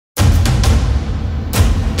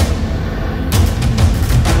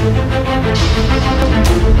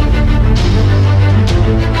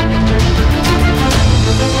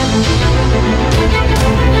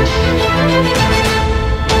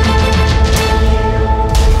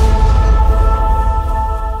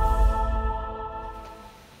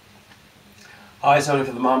Hi, it's Tony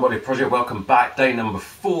for the Mind Body Project. Welcome back, day number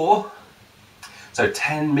 4. So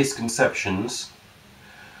 10 misconceptions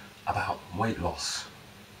about weight loss.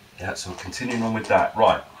 Yeah, so we're continuing on with that.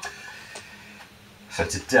 Right. So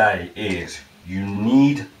today is you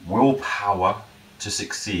need willpower to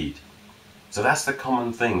succeed. So that's the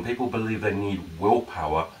common thing. People believe they need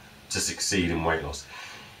willpower to succeed in weight loss.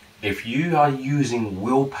 If you are using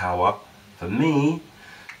willpower, for me,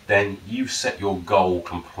 then you've set your goal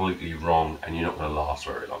completely wrong and you're not going to last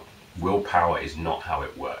very long. Willpower is not how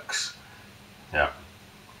it works. Yeah.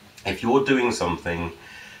 If you're doing something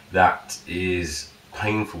that is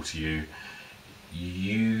painful to you,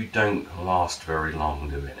 you don't last very long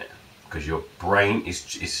doing it because your brain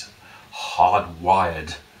is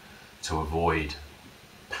hardwired to avoid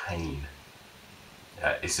pain.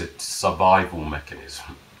 Yeah, it's a survival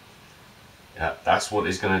mechanism. Yeah, that's what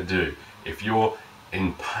it's going to do. If you're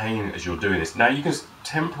in pain as you're doing this, now you can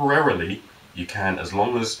temporarily, as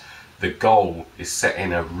long as the goal is set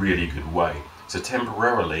in a really good way. So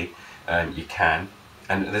temporarily, you can,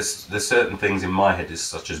 and there's certain things in my head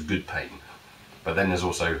such as good pain, but then there's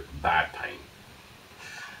also bad pain.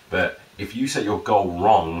 But if you set your goal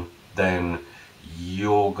wrong, then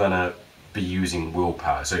you're gonna be using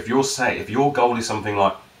willpower. So if your goal is something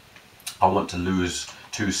like, I want to lose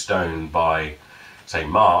 2 stone by, say,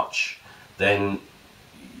 March, then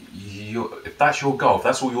if that's your goal, if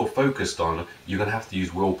that's all you're focused on, you're going to have to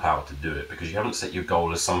use willpower to do it because you haven't set your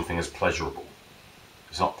goal as something as pleasurable.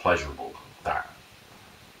 It's not pleasurable, that.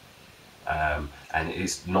 And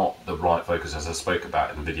it's not the right focus, as I spoke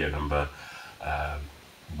about in video number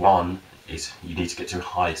 1, is you need to get to your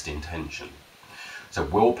highest intention. So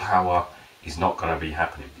willpower is not going to be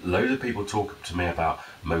happening. Loads of people talk to me about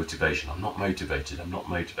motivation. I'm not motivated, I'm not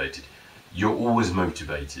motivated. You're always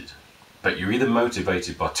motivated. But you're either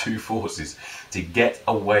motivated by 2 forces: to get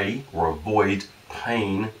away or avoid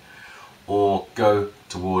pain, or go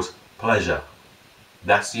towards pleasure.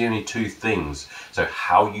 That's the only 2 things. So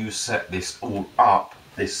how you set this all up,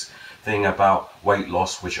 this thing about weight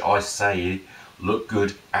loss, which I say look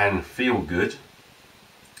good and feel good,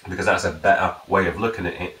 because that's a better way of looking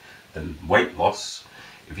at it than weight loss.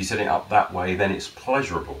 If you set it up that way, then it's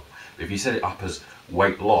pleasurable. If you set it up as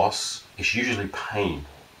weight loss, it's usually pain.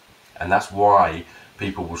 And that's why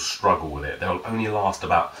people will struggle with it. They'll only last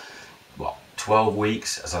about 12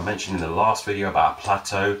 weeks, as I mentioned in the last video about a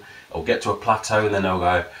plateau. They'll get to a plateau and then they'll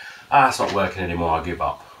go, it's not working anymore, I give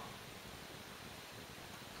up.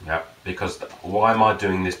 Yeah, because why am I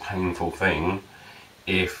doing this painful thing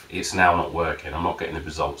if it's now not working? I'm not getting the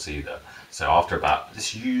results either. So after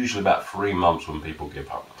it's usually about 3 months when people give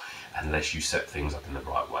up, unless you set things up in the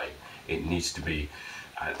right way. It needs to be,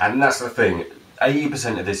 and that's the thing.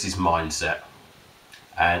 80% of this is mindset,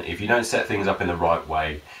 and if you don't set things up in the right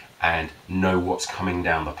way and know what's coming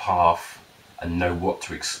down the path and know what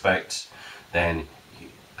to expect, then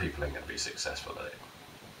people ain't going to be successful at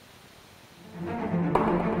it.